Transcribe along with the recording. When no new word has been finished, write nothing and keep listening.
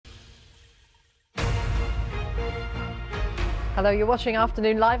Hello, you're watching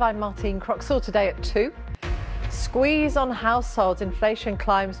Afternoon Live. I'm Martine Croxall. Today at 2. Squeeze on households. Inflation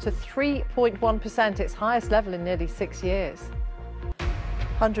climbs to 3.1%, its highest level in nearly 6 years.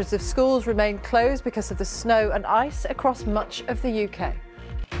 Hundreds of schools remain closed because of the snow and ice across much of the UK.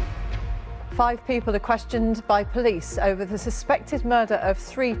 5 people are questioned by police over the suspected murder of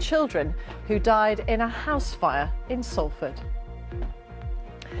 3 children who died in a house fire in Salford.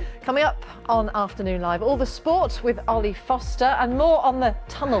 Coming up on Afternoon Live, all the sport with Ollie Foster and more on the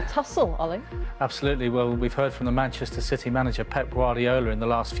tunnel tussle, Ollie. Absolutely. Well, we've heard from the Manchester City manager Pep Guardiola in the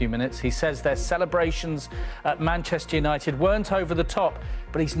last few minutes. He says their celebrations at Manchester United weren't over the top,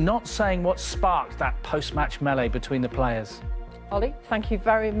 but he's not saying what sparked that post-match melee between the players. Ollie, thank you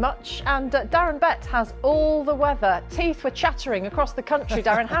very much. And Darren Bett has all the weather. Teeth were chattering across the country.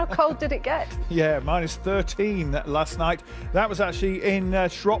 Darren, how cold did it get? Yeah, -13 last night. That was actually in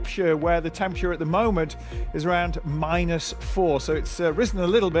Shropshire, where the temperature at the moment is around -4. So it's risen a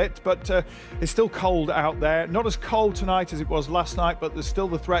little bit, but it's still cold out there. Not as cold tonight as it was last night, but there's still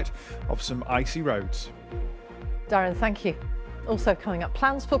the threat of some icy roads. Darren, thank you. Also coming up,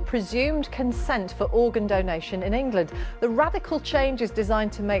 plans for presumed consent for organ donation in England. The radical change is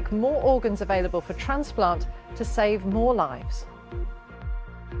designed to make more organs available for transplant to save more lives.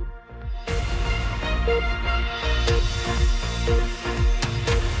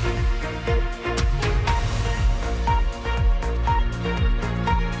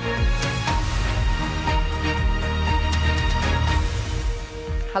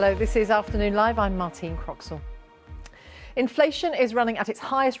 Hello, this is Afternoon Live. I'm Martine Croxall. Inflation is running at its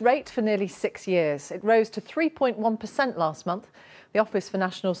highest rate for nearly 6 years. It rose to 3.1% last month. The Office for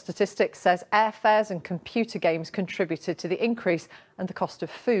National Statistics says airfares and computer games contributed to the increase, and the cost of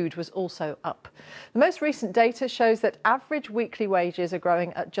food was also up. The most recent data shows that average weekly wages are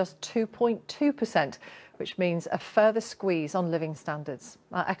growing at just 2.2%, which means a further squeeze on living standards.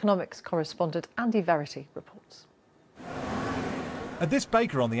 Our economics correspondent Andy Verity reports. At this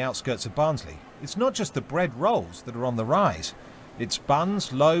baker on the outskirts of Barnsley, it's not just the bread rolls that are on the rise. Its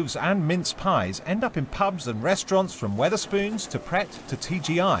buns, loaves and mince pies end up in pubs and restaurants from Wetherspoons to Pret to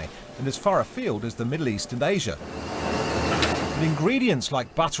TGI and as far afield as the Middle East and Asia. And ingredients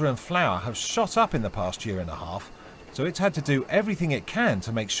like butter and flour have shot up in the past year and a half, so it's had to do everything it can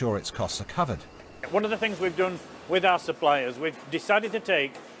to make sure its costs are covered. One of the things we've done with our suppliers, we've decided to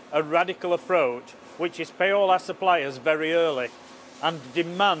take a radical approach, which is pay all our suppliers very early and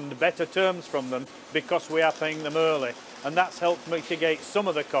demand better terms from them because we are paying them early, and that's helped mitigate some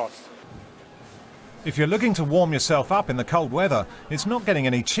of the costs. If you're looking to warm yourself up in the cold weather, it's not getting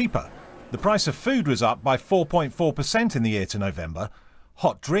any cheaper. The price of food was up by 4.4% in the year to November.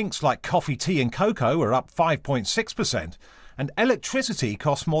 Hot drinks like coffee, tea and cocoa are up 5.6%, and electricity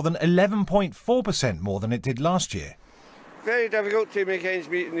costs more than 11.4% more than it did last year. Very difficult to make ends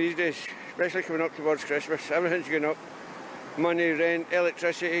meet in these days, especially coming up towards Christmas. Everything's going up. Money, rent,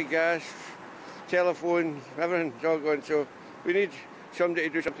 electricity, gas, telephone, everything's all going. So we need somebody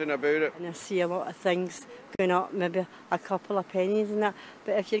to do something about it. And I see a lot of things going up, maybe a couple of pennies and that.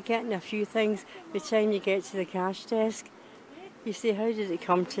 But if you're getting a few things, by the time you get to the cash desk, you say, how did it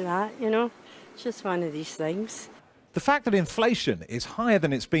come to that, you know? It's just one of these things. The fact that inflation is higher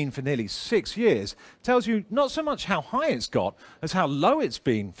than it's been for nearly 6 years tells you not so much how high it's got as how low it's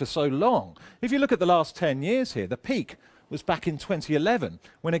been for so long. If you look at the last 10 years here, the peak was back in 2011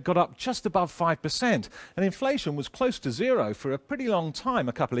 when it got up just above 5%, and inflation was close to zero for a pretty long time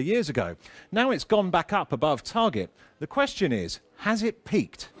a couple of years ago. Now it's gone back up above target. The question is, has it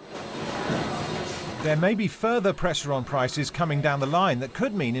peaked? There may be further pressure on prices coming down the line that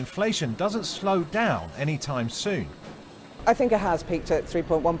could mean inflation doesn't slow down anytime soon. I think it has peaked at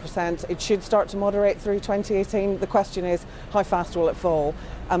 3.1%. It should start to moderate through 2018. The question is, how fast will it fall?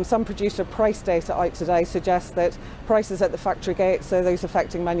 Some producer price data out today suggests that prices at the factory gate, so those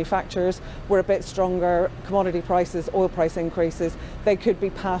affecting manufacturers, were a bit stronger. Commodity prices, oil price increases, they could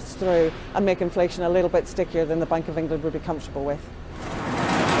be passed through and make inflation a little bit stickier than the Bank of England would be comfortable with.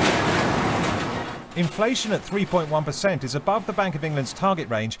 Inflation at 3.1% is above the Bank of England's target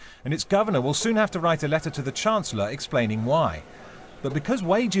range, and its governor will soon have to write a letter to the Chancellor explaining why. But because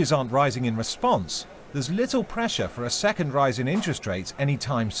wages aren't rising in response, there's little pressure for a second rise in interest rates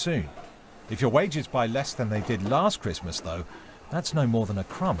anytime soon. If your wages buy less than they did last Christmas, though, that's no more than a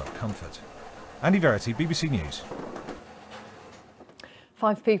crumb of comfort. Andy Verity, BBC News.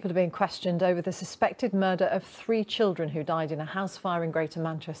 5 people are being questioned over the suspected murder of 3 children who died in a house fire in Greater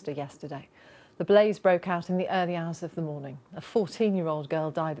Manchester yesterday. The blaze broke out in the early hours of the morning. A 14-year-old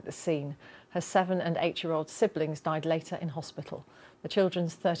girl died at the scene. Her 7- and 8-year-old siblings died later in hospital. The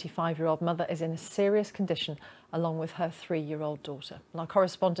children's 35-year-old mother is in a serious condition, along with her 3-year-old daughter. And our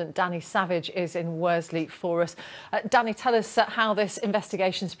correspondent Danny Savage is in Worsley for us. Danny, tell us how this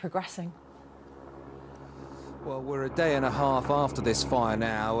investigation is progressing. Well, we're a day and a half after this fire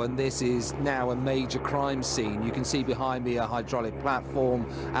now, and this is now a major crime scene. You can see behind me a hydraulic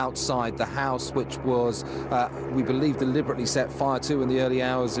platform outside the house, which was, we believe, deliberately set fire to in the early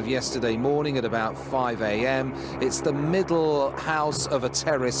hours of yesterday morning at about 5 a.m. It's the middle house of a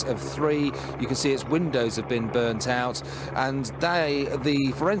terrace of 3. You can see its windows have been burnt out, and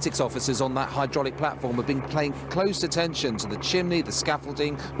the forensics officers on that hydraulic platform have been paying close attention to the chimney, the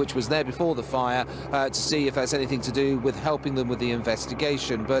scaffolding, which was there before the fire, to see if there's anything to do with helping them with the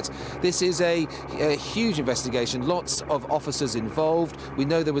investigation. But this is a huge investigation, lots of officers involved. We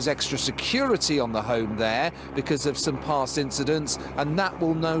know there was extra security on the home there because of some past incidents, and that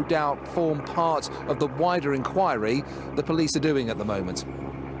will no doubt form part of the wider inquiry the police are doing at the moment.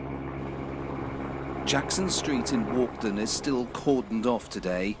 Jackson Street in Walkden is still cordoned off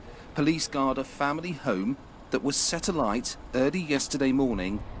today. Police guard a family home that was set alight early yesterday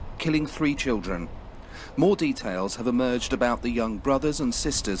morning, killing 3 children. More details have emerged about the young brothers and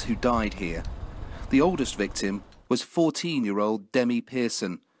sisters who died here. The oldest victim was 14-year-old Demi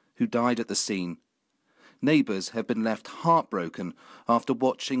Pearson, who died at the scene. Neighbours have been left heartbroken after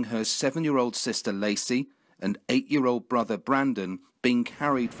watching her 7-year-old sister Lacey and 8-year-old brother Brandon being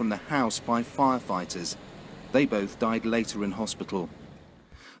carried from the house by firefighters. They both died later in hospital.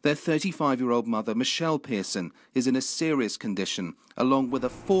 Their 35-year-old mother, Michelle Pearson, is in a serious condition, along with a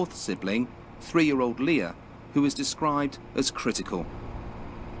 4th sibling, 3-year-old Leah, who is described as critical.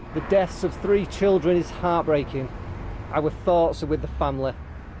 The deaths of 3 children is heartbreaking. Our thoughts are with the family,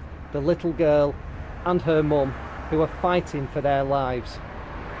 the little girl and her mum, who are fighting for their lives.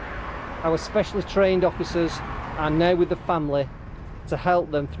 Our specially trained officers are now with the family to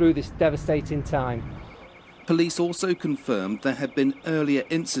help them through this devastating time. Police also confirmed there had been earlier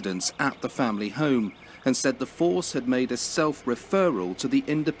incidents at the family home, and said the force had made a self-referral to the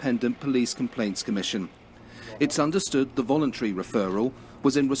Independent Police Complaints Commission. It's understood the voluntary referral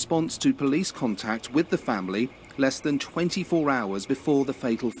was in response to police contact with the family less than 24 hours before the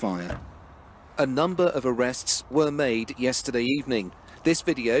fatal fire. A number of arrests were made yesterday evening. This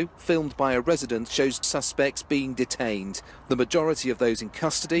video, filmed by a resident, shows suspects being detained. The majority of those in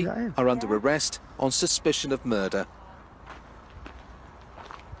custody are under arrest on suspicion of murder.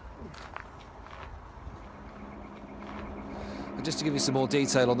 Just to give you some more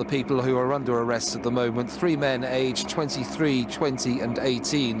detail on the people who are under arrest at the moment, 3 men aged 23, 20 and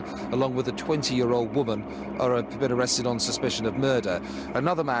 18, along with a 20-year-old woman, are been arrested on suspicion of murder.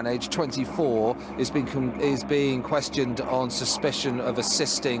 Another man aged 24 is being questioned on suspicion of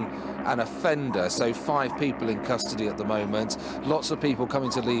assisting an offender. So 5 people in custody at the moment. Lots of people coming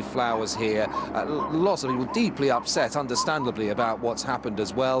to leave flowers here. Lots of people deeply upset, understandably, about what's happened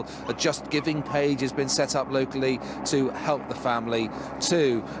as well. A Just Giving page has been set up locally to help the family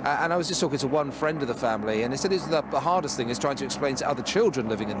too. And I was just talking to one friend of the family, and he said the hardest thing is trying to explain to other children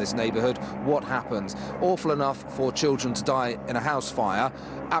living in this neighbourhood what happened. Awful enough for children to die in a house fire.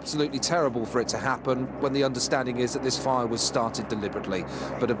 Absolutely terrible for it to happen when the understanding is that this fire was started deliberately.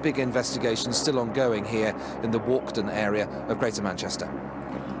 But a big investigation still ongoing here in the Walkden area of Greater Manchester.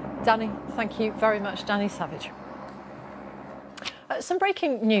 Danny, thank you very much. Danny Savage. Some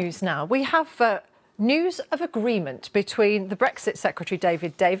breaking news now. We have news of agreement between the Brexit Secretary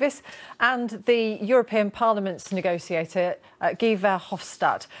David Davis and the European Parliament's negotiator Guy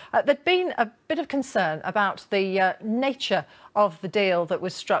Verhofstadt. There'd been a bit of concern about the nature of the deal that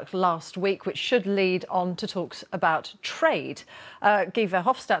was struck last week, which should lead on to talks about trade. Guy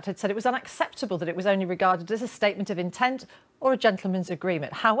Verhofstadt had said it was unacceptable that it was only regarded as a statement of intent or a gentleman's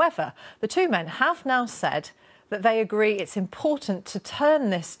agreement. However, the 2 men have now said that they agree it's important to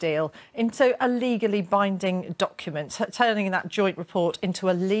turn this deal into a legally binding document, turning that joint report into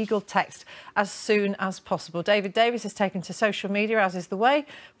a legal text as soon as possible. David Davis has taken to social media, as is the way.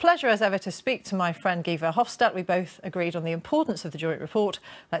 Pleasure as ever to speak to my friend Guy Verhofstadt. We both agreed on the importance of the joint report.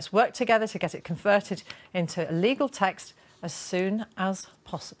 Let's work together to get it converted into a legal text as soon as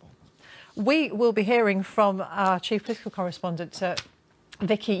possible. We will be hearing from our chief political correspondent,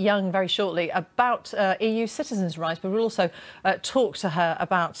 Vicky Young, very shortly about EU citizens' rights, but we'll also talk to her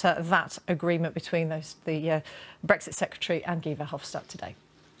about that agreement between the Brexit Secretary and Guy Verhofstadt today.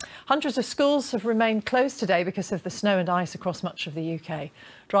 Hundreds of schools have remained closed today because of the snow and ice across much of the UK.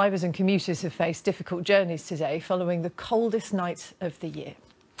 Drivers and commuters have faced difficult journeys today following the coldest night of the year.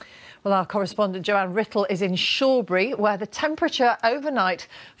 Well, our correspondent Joanne Riddle is in Shawbury, where the temperature overnight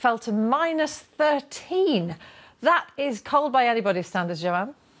fell to -13. That is cold by anybody's standards,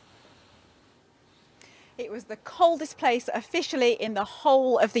 Joanne. It was the coldest place officially in the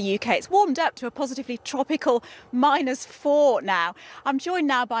whole of the UK. It's warmed up to a positively tropical -4 now. I'm joined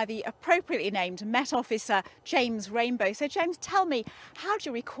now by the appropriately named Met Officer James Rainbow. So James, tell me, how do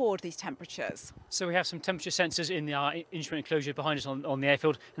you record these temperatures? So we have some temperature sensors in our instrument enclosure behind us on the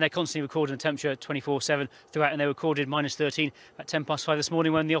airfield, and they're constantly recording the temperature 24/7 throughout, and they recorded -13 at 5:10 this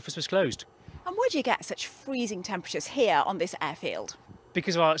morning when the office was closed. And where do you get such freezing temperatures here on this airfield?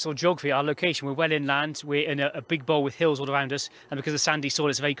 Because of our sort of geography, our location, we're well inland, we're in a big bowl with hills all around us, and because of the sandy soil,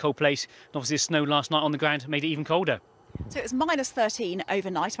 it's a very cold place. And obviously the snow last night on the ground made it even colder. So it was -13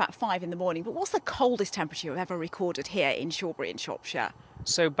 overnight, about 5 in the morning. But what's the coldest temperature you've ever recorded here in Shawbury in Shropshire?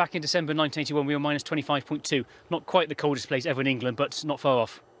 So back in December 1981, we were -25.2. Not quite the coldest place ever in England, but not far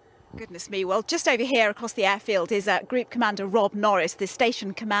off. Goodness me. Well, just over here across the airfield is Group Commander Rob Norris, the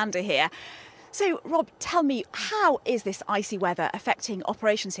station commander here. So, Rob, tell me, how is this icy weather affecting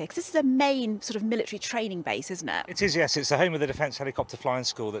operations here? Because this is a main sort of military training base, isn't it? It is, yes. It's the home of the Defence Helicopter Flying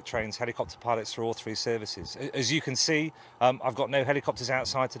School that trains helicopter pilots through all 3 services. As you can see, I've got no helicopters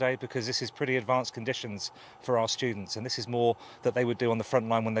outside today because this is pretty advanced conditions for our students, and this is more that they would do on the front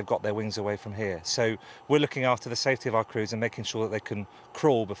line when they've got their wings away from here. So we're looking after the safety of our crews and making sure that they can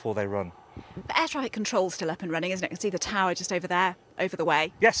crawl before they run. The air traffic control's still up and running, isn't it? You can see the tower just over there, over the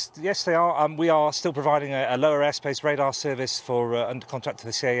way. Yes, they are. We are still providing a lower airspace radar service for under contract to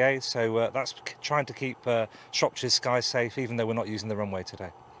the CAA, so that's trying to keep Shropshire's skies safe, even though we're not using the runway today.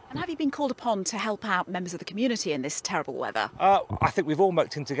 And have you been called upon to help out members of the community in this terrible weather? I think we've all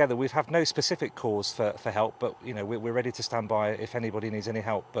mucked in together. We've had no specific cause for help, but you know we're ready to stand by if anybody needs any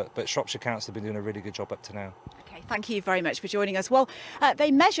help. But Shropshire Council have been doing a really good job up to now. Okay, thank you very much for joining us. Well, they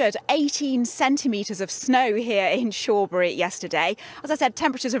measured 18 centimetres of snow here in Shawbury yesterday. As I said,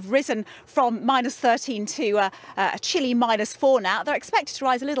 temperatures have risen from -13 to a chilly -4 now. They're expected to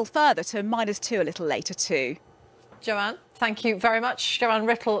rise a little further to -2 a little later too. Joanne, thank you very much. Joanne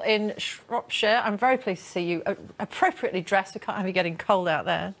Riddle in Shropshire. I'm very pleased to see you appropriately dressed. We can't have you getting cold out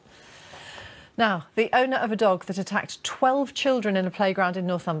there. Now, the owner of a dog that attacked 12 children in a playground in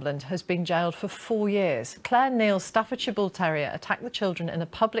Northumberland has been jailed for 4 years. Claire Neal's Staffordshire Bull Terrier attacked the children in a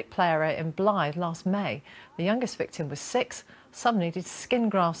public play area in Blythe last May. The youngest victim was 6. Some needed skin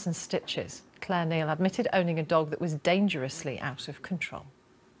grafts and stitches. Claire Neal admitted owning a dog that was dangerously out of control.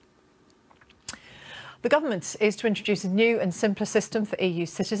 The government is to introduce a new and simpler system for EU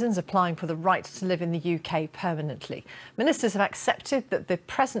citizens applying for the right to live in the UK permanently. Ministers have accepted that the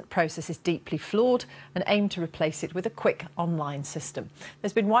present process is deeply flawed and aim to replace it with a quick online system.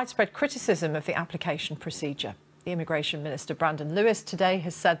 There's been widespread criticism of the application procedure. The Immigration Minister Brandon Lewis today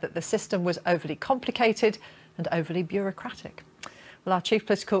has said that the system was overly complicated and overly bureaucratic. Well, our chief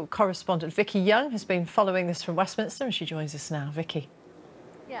political correspondent Vicky Young has been following this from Westminster and she joins us now. Vicky.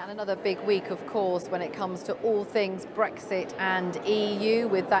 Yeah, and another big week, of course, when it comes to all things Brexit and EU,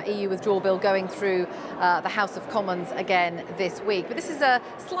 with that EU withdrawal bill going through the House of Commons again this week. But this is a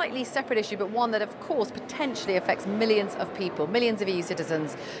slightly separate issue, but one that, of course, potentially affects millions of people, millions of EU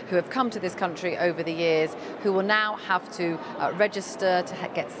citizens who have come to this country over the years, who will now have to register to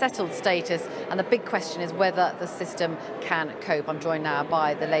get settled status. And the big question is whether the system can cope. I'm joined now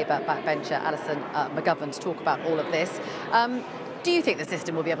by the Labour backbencher Alison McGovern to talk about all of this. Do you think the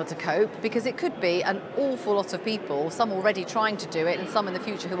system will be able to cope? Because it could be an awful lot of people, some already trying to do it and some in the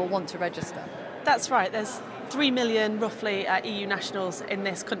future who will want to register. That's right. There's 3 million, roughly, EU nationals in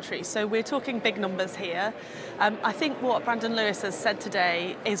this country. So we're talking big numbers here. I think what Brandon Lewis has said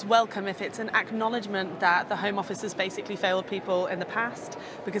today is welcome if it's an acknowledgement that the Home Office has basically failed people in the past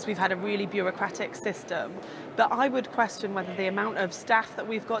because we've had a really bureaucratic system. But I would question whether the amount of staff that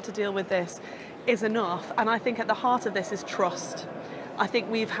we've got to deal with this is enough, and I think at the heart of this is trust. I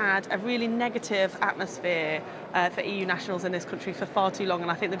think we've had a really negative atmosphere for EU nationals in this country for far too long, and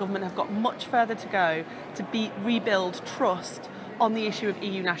I think the government have got much further to go to rebuild trust on the issue of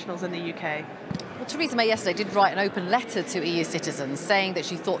EU nationals in the UK. Well, Theresa May yesterday did write an open letter to EU citizens saying that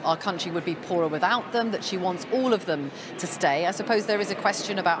she thought our country would be poorer without them, that she wants all of them to stay. I suppose there is a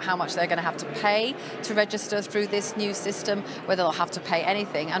question about how much they're going to have to pay to register through this new system, whether they'll have to pay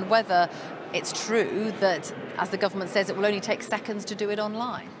anything, and whether it's true that, as the government says, it will only take seconds to do it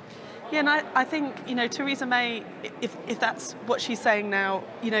online. Yeah, and I think, you know, Theresa May, if that's what she's saying now,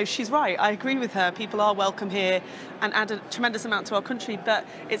 you know, she's right. I agree with her. People are welcome here. and add a tremendous amount to our country, but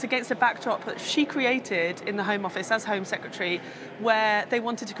it's against a backdrop that she created in the Home Office as Home Secretary, where they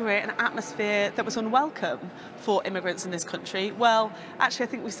wanted to create an atmosphere that was unwelcome for immigrants in this country. Well, actually, I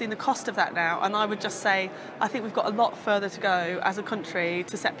think we've seen the cost of that now, and I would just say I think we've got a lot further to go as a country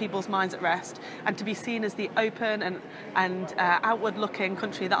to set people's minds at rest and to be seen as the open and outward-looking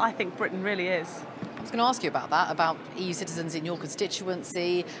country that I think Britain really is. I was going to ask you about that, about EU citizens in your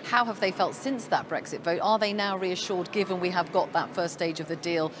constituency. How have they felt since that Brexit vote? Are they now reassured, given we have got that first stage of the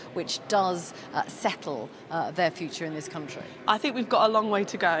deal, which does settle their future in this country? I think we've got a long way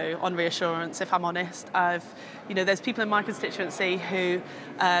to go on reassurance, if I'm honest. There's people in my constituency who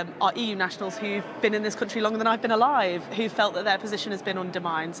are EU nationals who've been in this country longer than I've been alive, who felt that their position has been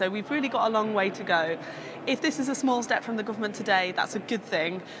undermined. So we've really got a long way to go. If this is a small step from the government today, that's a good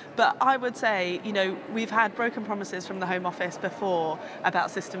thing. But I would say, we've had broken promises from the Home Office before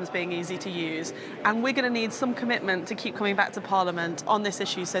about systems being easy to use. And we're going to need some commitment to keep coming back to Parliament on this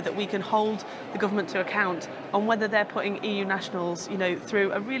issue so that we can hold the government to account on whether they're putting EU nationals,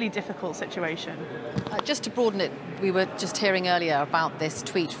 through a really difficult situation. Just to broaden it, we were just hearing earlier about this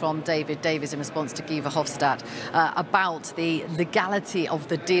tweet from David Davis in response to Guy Verhofstadt about the legality of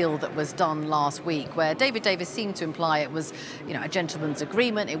the deal that was done last week, where David Davis seemed to imply it was, a gentleman's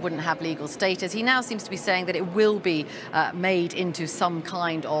agreement, it wouldn't have legal status. He now seems to be saying that it will be made into some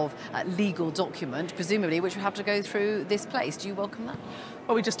kind of legal document, presumably, which will have to go through this place. Do you welcome that?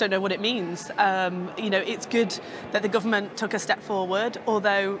 Well, we just don't know what it means. It's good that the government took a step forward,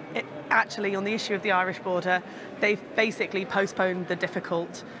 although actually on the issue of the Irish border, they've basically postponed the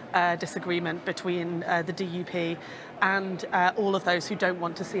difficult disagreement between the DUP and all of those who don't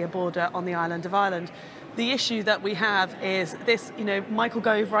want to see a border on the island of Ireland. The issue that we have is this, Michael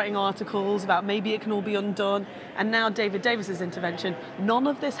Gove writing articles about maybe it can all be undone, and now David Davis's intervention. None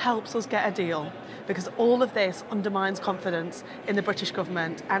of this helps us get a deal, because all of this undermines confidence in the British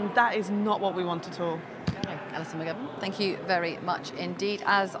government, and that is not what we want at all. Alison McGovern, thank you very much indeed.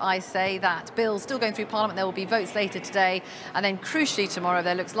 As I say, that bill's still going through Parliament. There will be votes later today, and then crucially tomorrow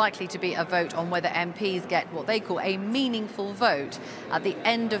there looks likely to be a vote on whether MPs get what they call a meaningful vote at the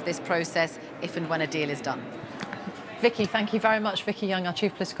end of this process, if and when a deal is done. Vicky, thank you very much. Vicky Young, our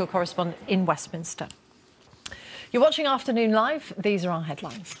chief political correspondent in Westminster. You're watching Afternoon Live. These are our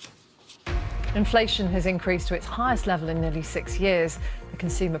headlines. Inflation has increased to its highest level in nearly 6 years. The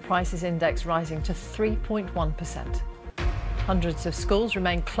Consumer Prices Index rising to 3.1%. Hundreds of schools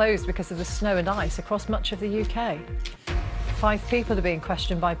remain closed because of the snow and ice across much of the UK. 5 people are being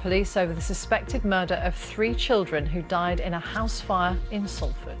questioned by police over the suspected murder of 3 children who died in a house fire in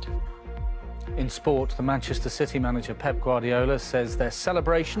Salford. In sport, the Manchester City manager Pep Guardiola says their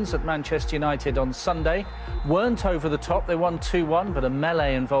celebrations at Manchester United on Sunday weren't over the top. They won 2-1, but a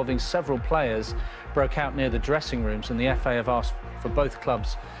melee involving several players broke out near the dressing rooms, and the FA have asked for both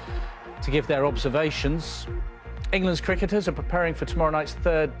clubs to give their observations. England's cricketers are preparing for tomorrow night's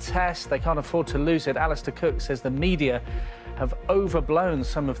 3rd test. They can't afford to lose it. Alistair Cook says the media have overblown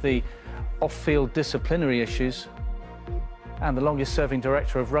some of the off-field disciplinary issues. And the longest-serving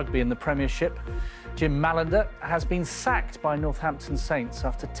director of rugby in the Premiership, Jim Mallender, has been sacked by Northampton Saints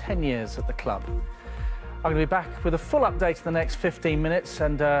after 10 years at the club. I'm going to be back with a full update in the next 15 minutes,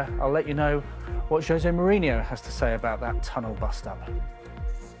 and I'll let you know what Jose Mourinho has to say about that tunnel bust-up.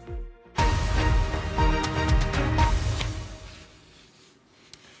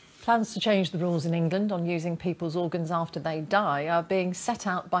 Plans to change the rules in England on using people's organs after they die are being set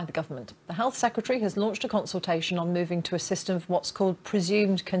out by the government. The Health Secretary has launched a consultation on moving to a system of what's called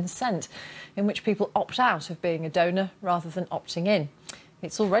presumed consent, in which people opt out of being a donor rather than opting in.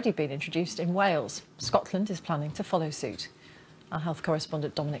 It's already been introduced in Wales. Scotland is planning to follow suit. Our health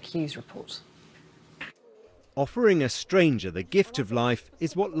correspondent Dominic Hughes reports. Offering a stranger the gift of life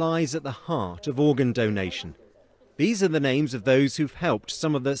is what lies at the heart of organ donation. These are the names of those who've helped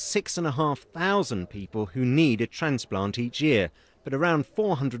some of the 6,500 people who need a transplant each year, but around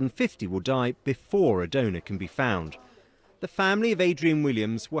 450 will die before a donor can be found. The family of Adrian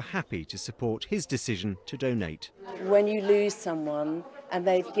Williams were happy to support his decision to donate. When you lose someone and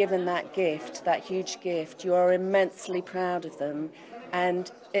they've given that gift, that huge gift, you are immensely proud of them,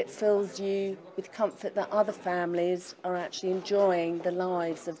 and it fills you with comfort that other families are actually enjoying the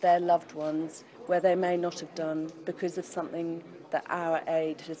lives of their loved ones where they may not have done because of something that our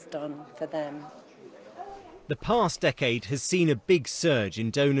aid has done for them. The past decade has seen a big surge in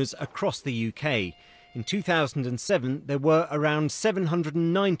donors across the UK. In 2007, there were around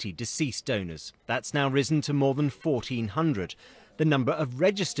 790 deceased donors. That's now risen to more than 1,400. The number of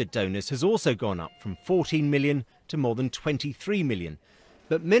registered donors has also gone up from 14 million to more than 23 million.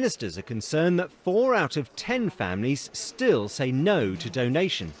 But ministers are concerned that 4 out of 10 families still say no to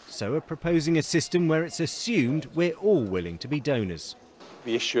donation, so are proposing a system where it's assumed we're all willing to be donors.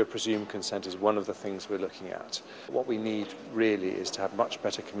 The issue of presumed consent is one of the things we're looking at. What we need really is to have much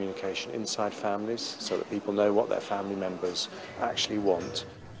better communication inside families so that people know what their family members actually want.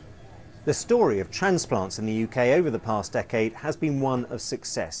 The story of transplants in the UK over the past decade has been one of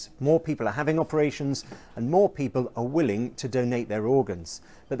success. More people are having operations and more people are willing to donate their organs.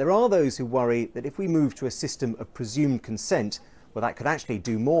 But there are those who worry that if we move to a system of presumed consent, well, that could actually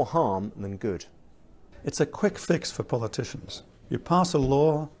do more harm than good. It's a quick fix for politicians. You pass a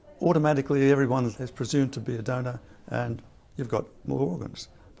law, automatically everyone is presumed to be a donor and you've got more organs.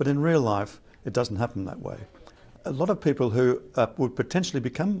 But in real life, it doesn't happen that way. A lot of people who would potentially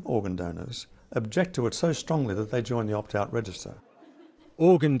become organ donors object to it so strongly that they join the opt-out register.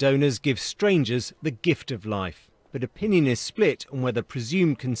 Organ donors give strangers the gift of life, but opinion is split on whether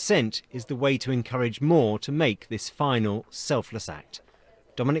presumed consent is the way to encourage more to make this final selfless act.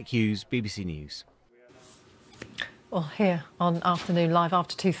 Dominic Hughes, BBC News. Well, here on Afternoon Live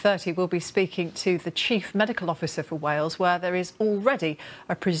after 2:30, we'll be speaking to the Chief Medical Officer for Wales, where there is already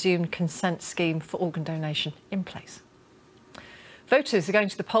a presumed consent scheme for organ donation in place. Voters are going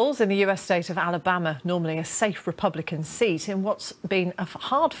to the polls in the US state of Alabama, normally a safe Republican seat, in what's been a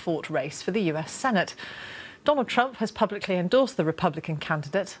hard-fought race for the US Senate. Donald Trump has publicly endorsed the Republican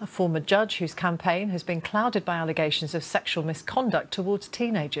candidate, a former judge whose campaign has been clouded by allegations of sexual misconduct towards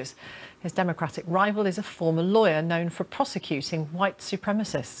teenagers. His Democratic rival is a former lawyer known for prosecuting white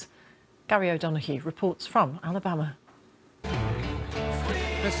supremacists. Gary O'Donoghue reports from Alabama.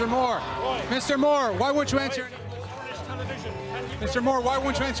 Mr. Moore, why won't you answer? Mr. Moore, why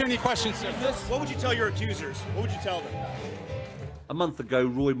won't you answer any questions, sir? What would you tell your accusers? What would you tell them? A month ago,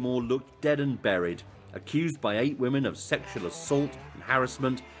 Roy Moore looked dead and buried, accused by 8 women of sexual assault and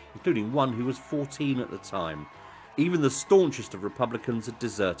harassment, including one who was 14 at the time. Even the staunchest of Republicans had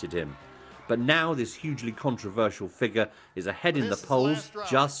deserted him. But now this hugely controversial figure is ahead in the polls,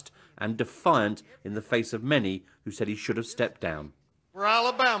 just and defiant in the face of many who said he should have stepped down. We're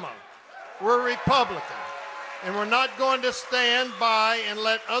Alabama. We're Republican. And we're not going to stand by and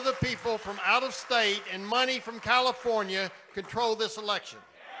let other people from out of state and money from California control this election.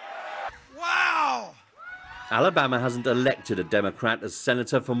 Wow! Alabama hasn't elected a Democrat as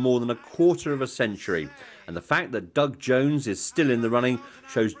senator for more than a quarter of a century, and the fact that Doug Jones is still in the running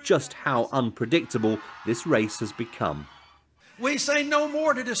shows just how unpredictable this race has become. We say no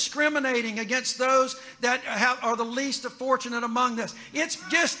more to discriminating against those that are the least fortunate among us. It's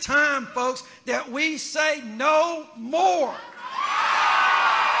just time, folks, that we say no more.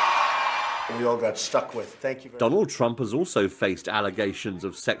 We all got stuck with. Thank you very much. Donald Trump has also faced allegations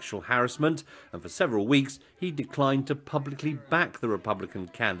of sexual harassment, and for several weeks he declined to publicly back the Republican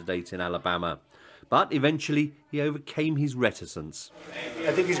candidate in Alabama. But eventually he overcame his reticence.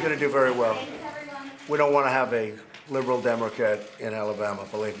 I think he's going to do very well. We don't want to have a liberal Democrat in Alabama,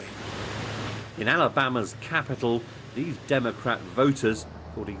 believe me. In Alabama's capital, these Democrat voters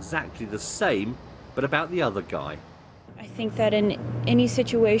thought exactly the same, but about the other guy. I think that in any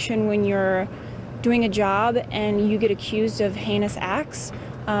situation when you're doing a job and you get accused of heinous acts,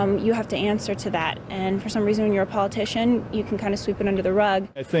 you have to answer to that. And for some reason, when you're a politician, you can kind of sweep it under the rug.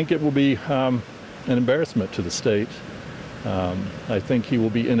 I think it will be an embarrassment to the state. I think he will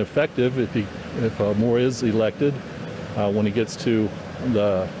be ineffective if Moore is elected when he gets to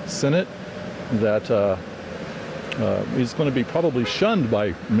the Senate. That he's going to be probably shunned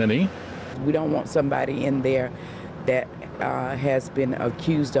by many. We don't want somebody in there that has been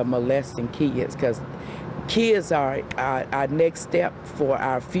accused of molesting kids, because kids are our next step for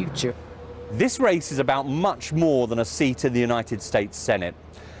our future. This race is about much more than a seat in the United States Senate.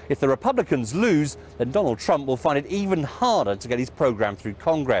 If the Republicans lose, then Donald Trump will find it even harder to get his program through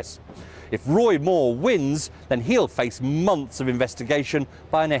Congress. If Roy Moore wins, then he'll face months of investigation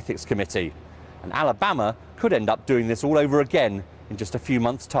by an ethics committee. And Alabama could end up doing this all over again in just a few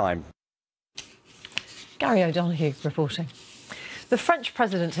months' time. Gary O'Donoghue reporting. The French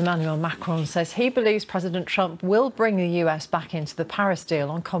President Emmanuel Macron says he believes President Trump will bring the US back into the Paris deal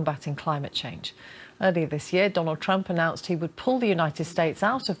on combating climate change. Earlier this year, Donald Trump announced he would pull the United States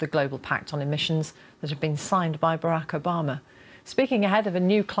out of the global pact on emissions that had been signed by Barack Obama. Speaking ahead of a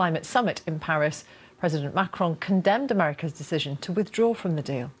new climate summit in Paris, President Macron condemned America's decision to withdraw from the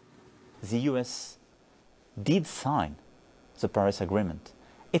deal. The US did sign the Paris Agreement.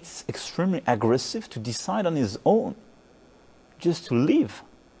 It's extremely aggressive to decide on his own just to leave,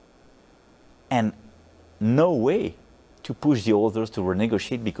 and no way to push the others to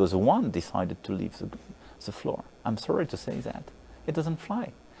renegotiate because one decided to leave the floor. I'm sorry to say that. it doesn't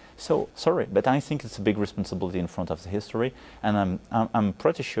fly. So, sorry, but I think it's a big responsibility in front of the history, and I'm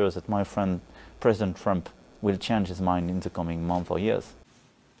pretty sure that my friend President Trump will change his mind in the coming month or years.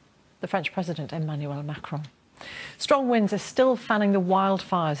 The French President Emmanuel Macron. Strong winds are still fanning the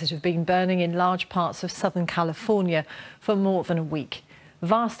wildfires that have been burning in large parts of Southern California for more than a week.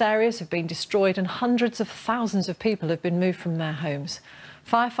 Vast areas have been destroyed and hundreds of thousands of people have been moved from their homes.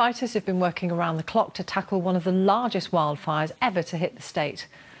 Firefighters have been working around the clock to tackle one of the largest wildfires ever to hit the state.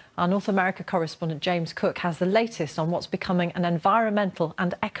 Our North America correspondent James Cook has the latest on what's becoming an environmental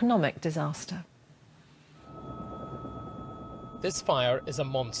and economic disaster. This fire is a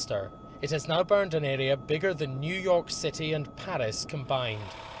monster. It has now burned an area bigger than New York City and Paris combined.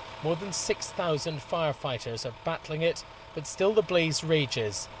 More than 6,000 firefighters are battling it, but still the blaze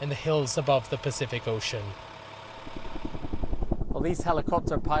rages in the hills above the Pacific Ocean. Well, these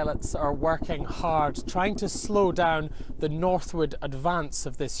helicopter pilots are working hard, trying to slow down the northward advance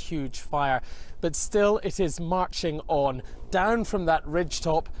of this huge fire. But still, it is marching on, down from that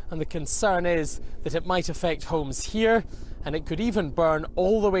ridgetop, and the concern is that it might affect homes here, and it could even burn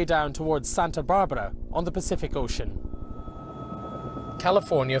all the way down towards Santa Barbara on the Pacific Ocean.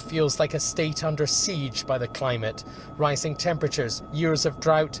 California feels like a state under siege by the climate. Rising temperatures, years of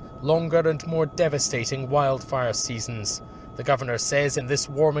drought, longer and more devastating wildfire seasons. The governor says in this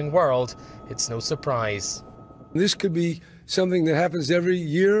warming world, it's no surprise. This could be something that happens every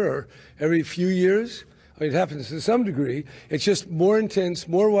year or every few years. I mean, it happens to some degree. It's just more intense,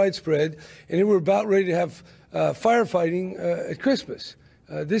 more widespread, and we're about ready to have firefighting at Christmas.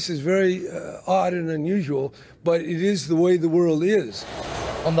 This is very odd and unusual, but it is the way the world is.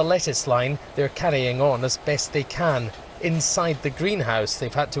 On the lettuce line, they're carrying on as best they can. Inside the greenhouse,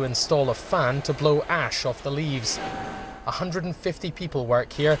 they've had to install a fan to blow ash off the leaves. 150 people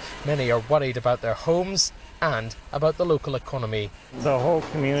work here. Many are worried about their homes and about the local economy. The whole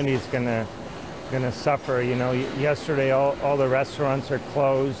community is gonna suffer. You know, yesterday all the restaurants are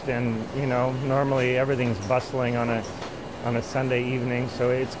closed, and you know, normally everything's bustling on a Sunday evening, so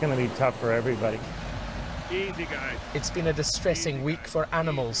it's going to be tough for everybody. Easy, guys. It's been a distressing week for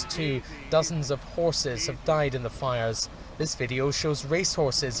animals too. Dozens of horses have died in the fires. This video shows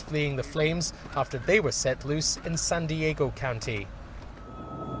racehorses fleeing the flames after they were set loose in San Diego County.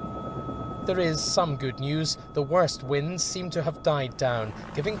 There is some good news. The worst winds seem to have died down,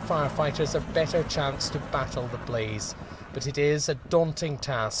 giving firefighters a better chance to battle the blaze. But it is a daunting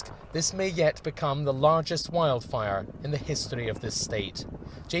task. This may yet become the largest wildfire in the history of this state.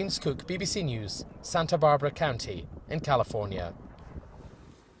 James Cook, BBC News, Santa Barbara County in California.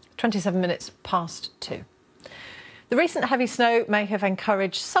 27 minutes past 2. The recent heavy snow may have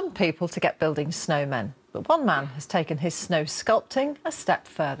encouraged some people to get building snowmen, but one man has taken his snow sculpting a step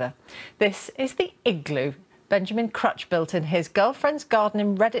further. This is the igloo Benjamin Crutch built in his girlfriend's garden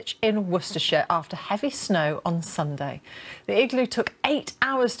in Redditch in Worcestershire after heavy snow on Sunday. The igloo took 8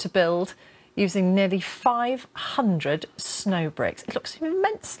 hours to build using nearly 500 snow bricks. It looks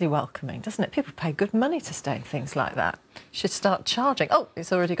immensely welcoming, doesn't it? People pay good money to stay in things like that. Should start charging. Oh,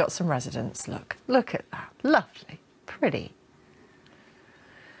 it's already got some residents. Look at that. Lovely. Pretty.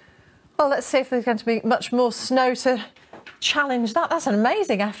 Well, let's see if there's going to be much more snow to challenge that. That's an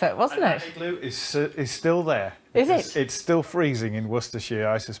amazing effort, wasn't it? The igloo is still there. Is it? It's still freezing in Worcestershire,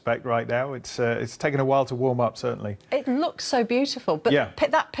 I suspect, right now. It's taken a while to warm up, certainly. It looks so beautiful, but yeah.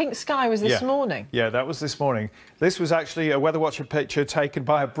 That pink sky was this morning. Yeah, that was this morning. This was actually a Weather Watcher picture taken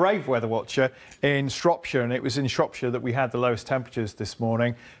by a brave weather watcher in Shropshire, and it was in Shropshire that we had the lowest temperatures this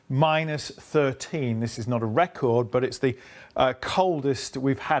morning, -13. This is not a record, but it's the coldest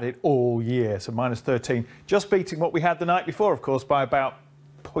we've had it all year, so -13, just beating what we had the night before, of course, by about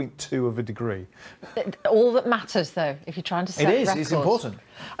 0.2 of a degree. All that matters, though, if you're trying to set records. It's important.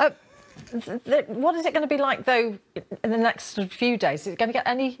 What is it going to be like, though, in the next few days? Is it going to get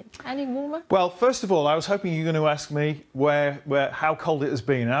any warmer? Well, first of all, I was hoping you were going to ask me how cold it has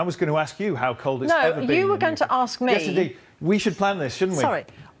been, and I was going to ask you how cold it's ever been. No, you were going to ask me. Yes, indeed. We should plan this, shouldn't we? Sorry.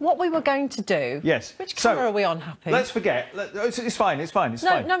 What we were going to do... Yes. Which camera are we on, Happy? Let's forget. It's fine, it's fine.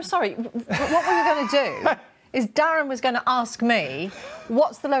 No, I'm sorry. What we were going to do is Darren was going to ask me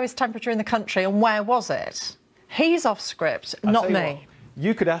what's the lowest temperature in the country and where was it? He's off script, not me.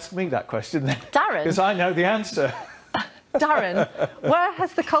 You could ask me that question then. Darren? Because I know the answer. Darren, where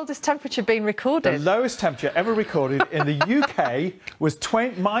has the coldest temperature been recorded? The lowest temperature ever recorded in the UK was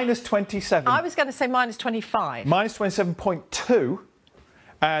 -27. I was going to say -25. -27.2.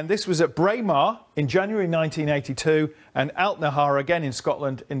 And this was at Braemar in January 1982 and Altnahar again in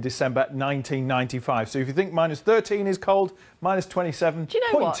Scotland in December 1995. So if you think minus 13 is cold, minus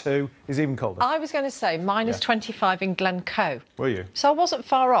 27.2 is even colder. I was going to say minus 25 in Glencoe. Were you? So I wasn't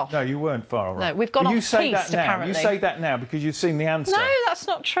far off. No, you weren't far off. No, we've gone off piste, apparently. You say that now because you've seen the answer. No, that's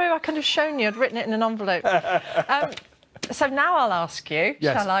not true. I could have shown you. I'd written it in an envelope. So now I'll ask you,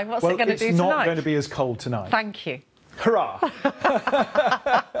 shall I? What's it going to do tonight? It's not going to be as cold tonight. Thank you. Hurrah!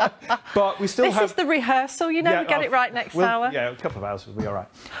 But we still have... This is the rehearsal, you know, we get it right next hour. Yeah, a couple of hours will be all right.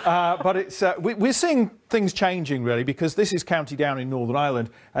 But it's we're seeing things changing, really, because this is County Down in Northern Ireland,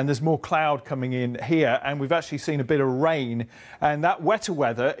 and there's more cloud coming in here, and we've actually seen a bit of rain, and that wetter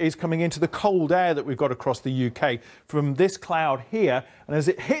weather is coming into the cold air that we've got across the UK from this cloud here, and as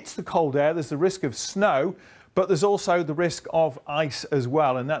it hits the cold air, there's the risk of snow, but there's also the risk of ice as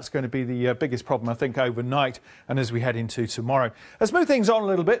well, and that's going to be the biggest problem, I think, overnight and as we head into tomorrow. Let's move things on a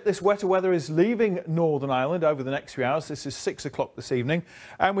little bit. This wetter weather is leaving Northern Ireland over the next few hours. This is 6 o'clock this evening,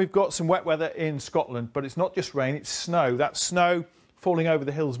 and we've got some wet weather in Scotland, but it's not just rain, it's snow. That's snow falling over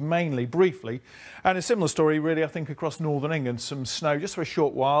the hills mainly, briefly, and a similar story, really, I think, across Northern England. Some snow just for a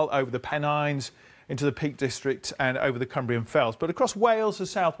short while over the Pennines, into the Peak District and over the Cumbrian Fells. But across Wales and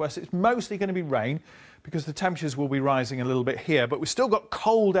southwest, it's mostly going to be rain, because the temperatures will be rising a little bit here, but we've still got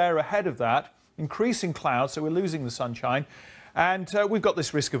cold air ahead of that, increasing clouds, so we're losing the sunshine, and we've got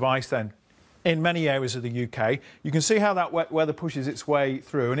this risk of ice then in many areas of the UK. You can see how that wet weather pushes its way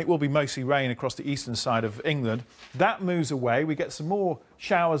through, and it will be mostly rain across the eastern side of England. That moves away, we get some more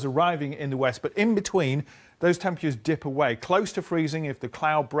showers arriving in the west, but in between, those temperatures dip away, close to freezing if the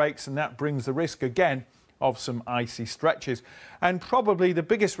cloud breaks, and that brings the risk again of some icy stretches. And probably the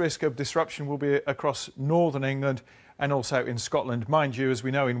biggest risk of disruption will be across northern England and also in Scotland. Mind you, as we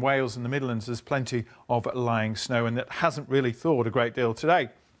know, in Wales and the Midlands, there's plenty of lying snow, and that hasn't really thawed a great deal today.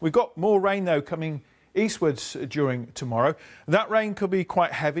 We've got more rain, though, coming eastwards during tomorrow. That rain could be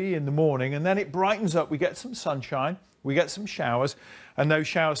quite heavy in the morning, and then it brightens up. We get some sunshine, we get some showers, and those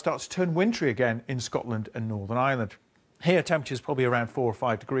showers start to turn wintry again in Scotland and Northern Ireland. Here, temperatures probably around 4 or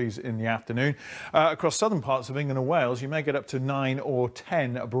 5 degrees in the afternoon. Across southern parts of England and Wales, you may get up to 9 or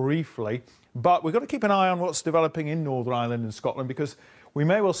 10 briefly. But we've got to keep an eye on what's developing in Northern Ireland and Scotland, because we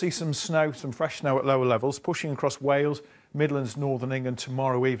may well see some snow, some fresh snow at lower levels, pushing across Wales, Midlands, Northern England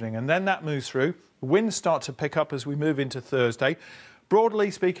tomorrow evening. And then that moves through. The winds start to pick up as we move into Thursday.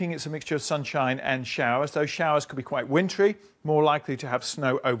 Broadly speaking, it's a mixture of sunshine and showers. Those showers could be quite wintry, more likely to have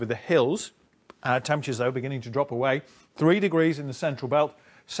snow over the hills. Temperatures, though, beginning to drop away. 3 degrees in the central belt,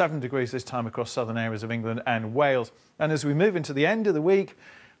 7 degrees this time across southern areas of England and Wales. And as we move into the end of the week,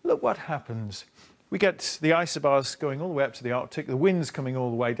 look what happens. We get the isobars going all the way up to the Arctic, the winds coming all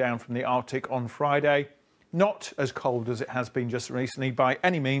the way down from the Arctic on Friday. Not as cold as it has been just recently by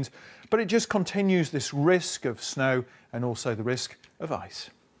any means, but it just continues this risk of snow and also the risk of ice.